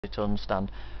to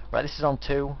understand. Right, this is on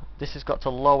 2. This has got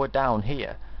to lower down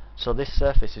here. So this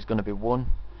surface is going to be 1.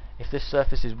 If this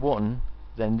surface is 1,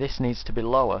 then this needs to be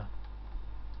lower.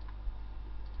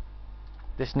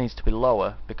 This needs to be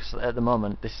lower because at the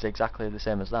moment this is exactly the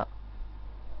same as that.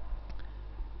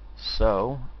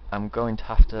 So I'm going to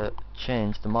have to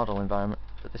change the model environment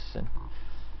that this is in.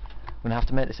 I'm going to have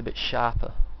to make this a bit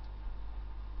sharper.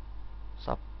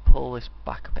 So I'll pull this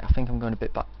back a bit. I think I'm going a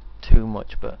bit back too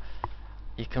much, but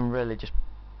you can really just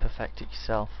perfect it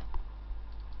yourself.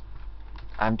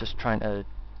 I'm just trying to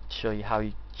show you how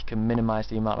you can minimize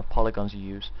the amount of polygons you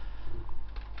use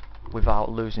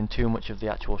without losing too much of the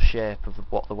actual shape of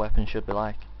what the weapon should be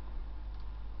like.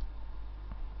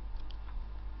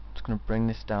 Just going to bring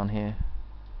this down here,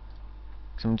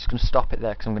 because I'm just going to stop it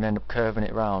there because I'm going to end up curving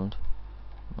it round,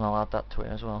 and I'll add that to it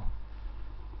as well.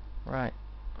 Right,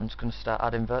 I'm just going to start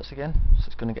adding verts again, so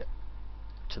it's going to get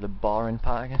to the boring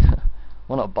part again.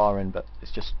 Well, not boring, but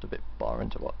it's just a bit boring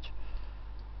to watch.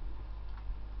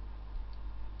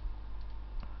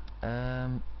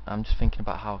 I'm just thinking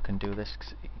about how I can do this,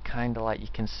 because kind of like you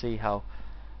can see how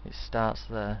it starts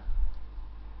there.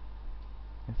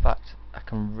 In fact, I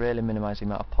can really minimize the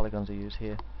amount of polygons I use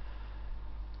here.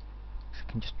 So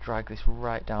I can just drag this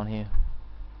right down here.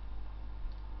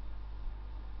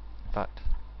 In fact,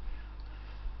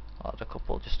 I'll add a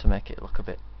couple just to make it look a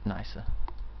bit nicer.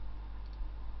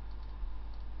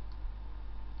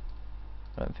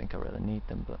 I don't think I really need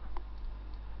them, but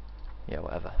yeah,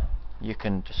 whatever. You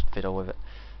can just fiddle with it.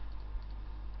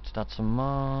 Just add some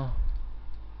more.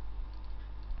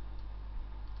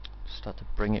 Start to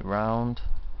bring it round.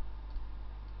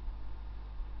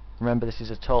 Remember, this is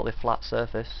a totally flat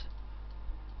surface,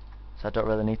 so I don't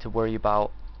really need to worry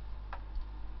about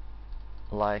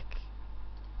like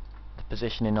the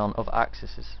positioning on other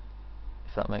axes,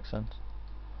 if that makes sense.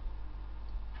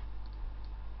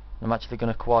 I'm actually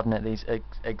going to coordinate these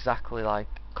exactly like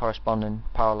corresponding,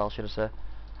 parallel should I say,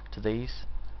 to these,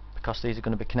 because these are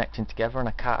going to be connecting together, and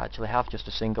I can't actually have just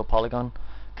a single polygon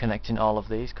connecting all of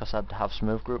these because I'd have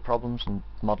smooth group problems, and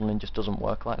modelling just doesn't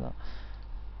work like that.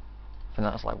 I think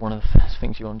that's like one of the first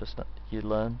things you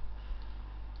learn.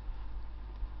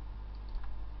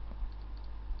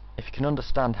 If you can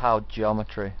understand how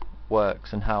geometry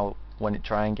works and how when it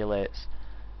triangulates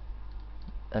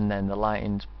and then the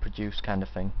lighting's produced kind of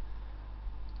thing,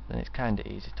 then it's kind of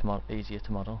easier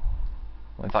to model.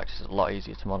 Well, in fact, it's a lot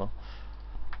easier to model.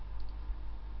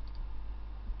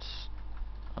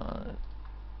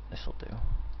 This'll do.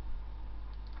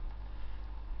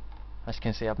 As you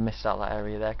can see, I've missed out that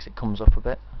area there because it comes up a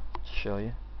bit to show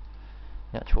you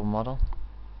the actual model.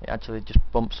 It actually just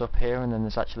bumps up here, and then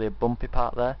there's actually a bumpy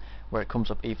part there where it comes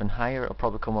up even higher. It'll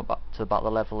probably come up to about the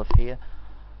level of here,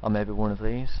 or maybe one of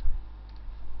these.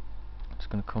 It's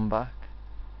going to come back,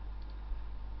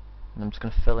 and I'm just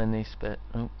going to fill in these bits.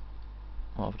 Oh,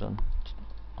 what I've done, just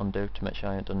undo to make sure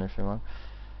I ain't done anything wrong.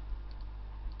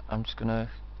 I'm just going to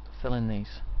fill in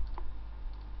these.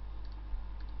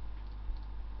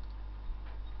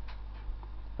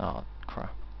 Oh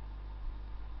crap.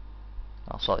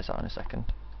 I'll sort this out in a second,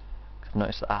 because I've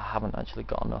noticed that I haven't actually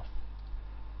got enough.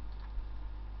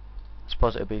 I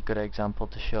suppose it would be a good example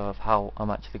to show of how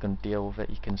I'm actually going to deal with it.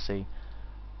 You can see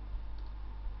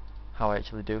how I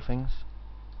actually do things.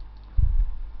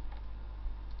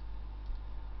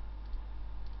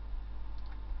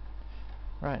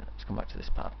 Right, let's come back to this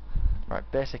part. Right,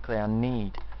 basically I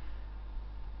need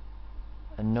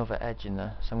another edge in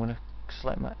there, so I'm going to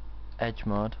select my edge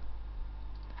mode.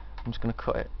 I'm just going to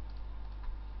cut it.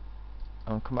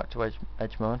 I'm going to come back to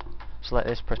edge mode, select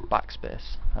this, press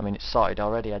backspace. I mean, it's sorted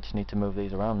already, I just need to move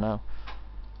these around now.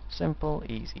 Simple,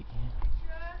 easy.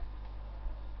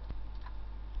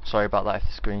 Sorry about that if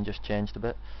the screen just changed a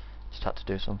bit, just had to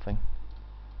do something.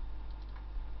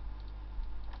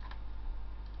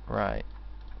 Right,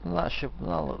 that's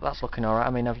looking alright.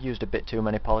 I mean, I've used a bit too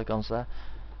many polygons there,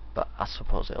 but I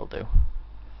suppose it'll do.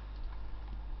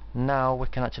 Now we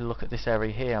can actually look at this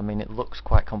area here. I mean, it looks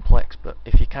quite complex, but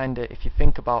if you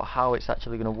think about how it's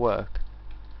actually going to work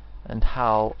and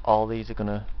how all these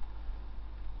are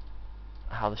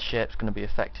how the shape's going to be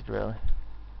affected, really,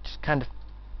 just kind of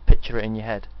picture it in your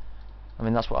head. I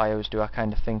mean, that's what I always do. I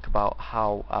kind of think about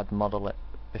how I'd model it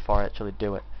before I actually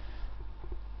do it.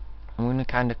 I'm going to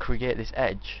kind of create this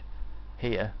edge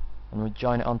here, and we'll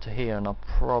join it onto here, and I'll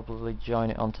probably join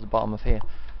it onto the bottom of here.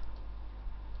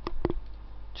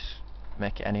 Just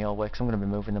make it any old way, because I'm going to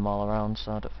be moving them all around,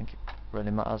 so I don't think it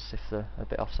really matters if they're a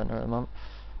bit off center at the moment.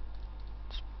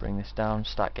 Just bring this down,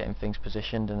 start getting things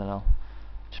positioned, and then I'll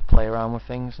just play around with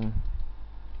things. And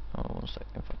oh, one second,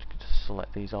 if I could just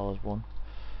select these all as one.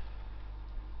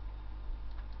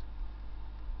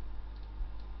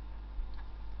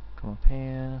 come up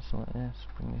here, something like this,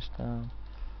 bring this down.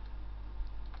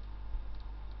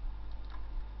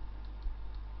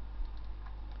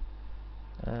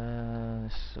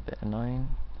 This is a bit annoying,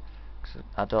 because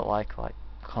I don't like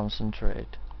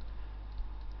concentrated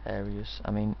areas.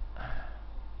 I mean,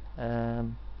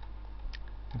 in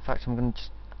fact I'm going to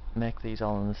just make these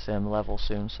all on the same level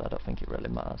soon, so I don't think it really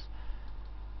matters.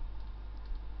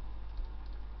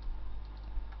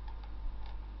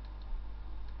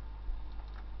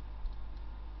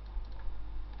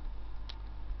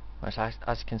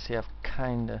 As you can see, I'm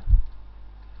kinda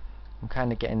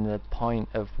getting the point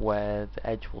of where the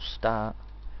edge will start,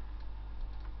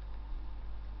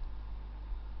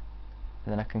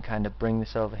 and then I can kind of bring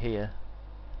this over here,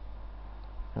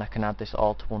 and I can add this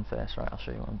all to one face. Right, I'll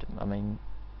show you what I'm doing. I mean,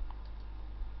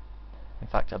 in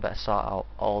fact I better sort out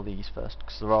all these first,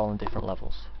 because they're all on different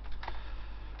levels.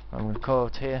 I'm going to go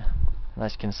out here, and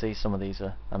as you can see, some of these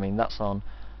are, I mean, that's on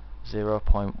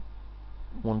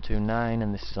 0.129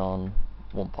 and this is on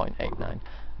 1.89. I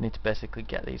need to basically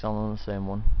get these all on the same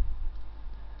one.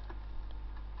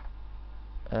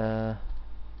 You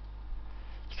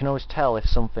can always tell if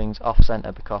something's off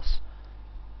center, because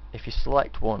if you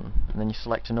select one and then you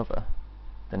select another,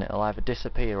 then it'll either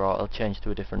disappear or it'll change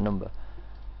to a different number.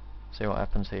 See what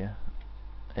happens here?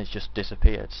 It's just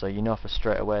disappeared, so you know for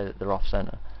straight away that they're off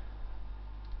center.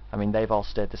 I mean, they've all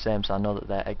stayed the same, so I know that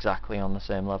they're exactly on the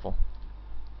same level.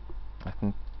 I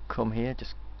can come here,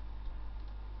 just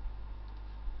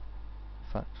in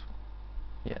fact,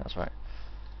 yeah, that's right,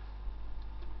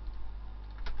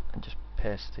 and just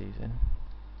paste these in,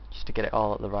 just to get it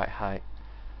all at the right height.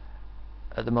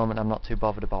 At the moment I'm not too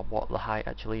bothered about what the height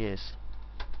actually is,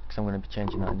 because I'm going to be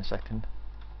changing that in a second.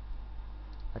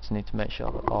 I just need to make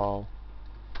sure they're all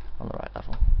on the right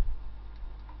level.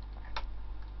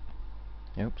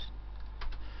 Oops.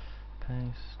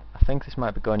 Paste. I think this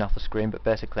might be going off the screen, but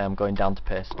basically I'm going down to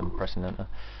paste and pressing enter.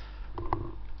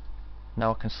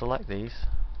 Now I can select these.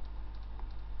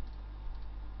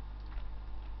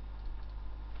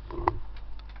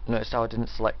 Notice how I didn't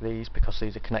select these, because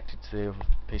these are connected to the other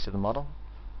piece of the model.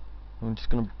 I'm just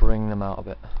going to bring them out a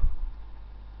bit.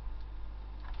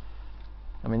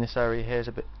 I mean, this area here is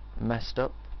a bit messed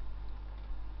up,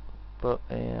 but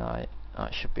yeah, it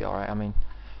should be alright. I mean,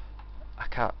 I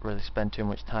can't really spend too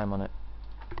much time on it.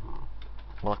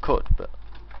 Well, I could, but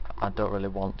I don't really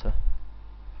want to.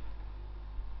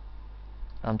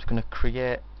 I'm just going to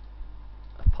create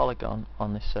a polygon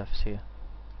on this surface here,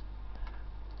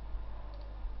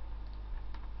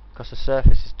 because the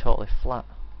surface is totally flat.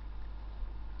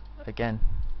 Again,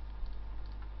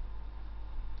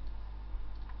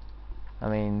 I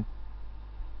mean,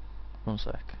 one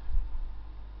sec.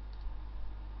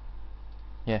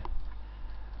 Yeah,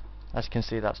 as you can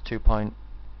see, that's 2 point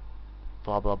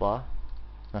blah blah blah.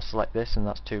 And I select this, and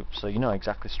that's 2, so you know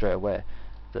exactly straight away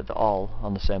that they're all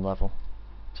on the same level.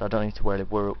 So I don't need to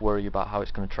worry about how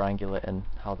it's going to triangulate and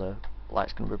how the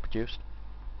light's going to be produced.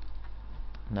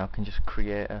 Now I can just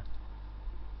create a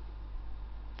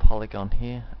polygon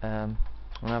here. I'm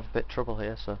going to have a bit of trouble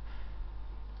here, so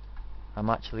I'm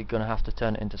actually going to have to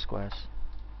turn it into squares.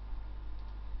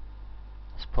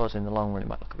 I suppose in the long run it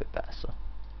might look a bit better, so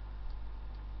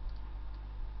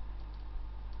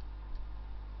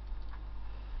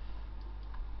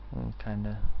and kind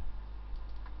of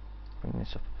bring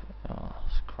this up a bit. Oh,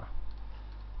 that's crap.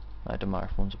 I don't matter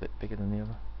if one's a bit bigger than the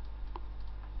other.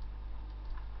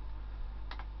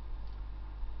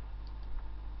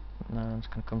 Now I'm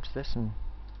just going to come to this and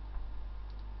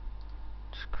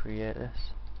just create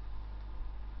this.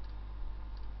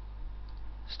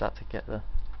 Start to get the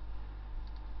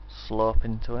slope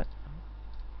into it.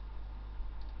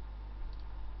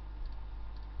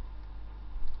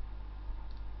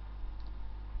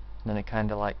 And then it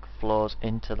kind of like flows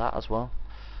into that as well.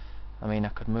 I mean, I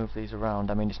could move these around.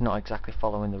 I mean, it's not exactly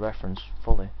following the reference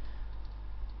fully,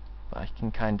 but I can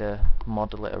kind of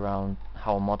model it around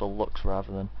how a model looks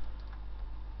rather than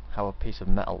how a piece of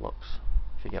metal looks,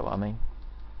 if you get what I mean.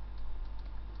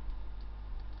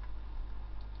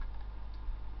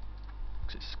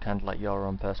 It's kind of like your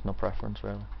own personal preference,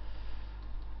 really.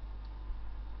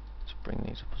 Let's bring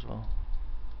these up as well.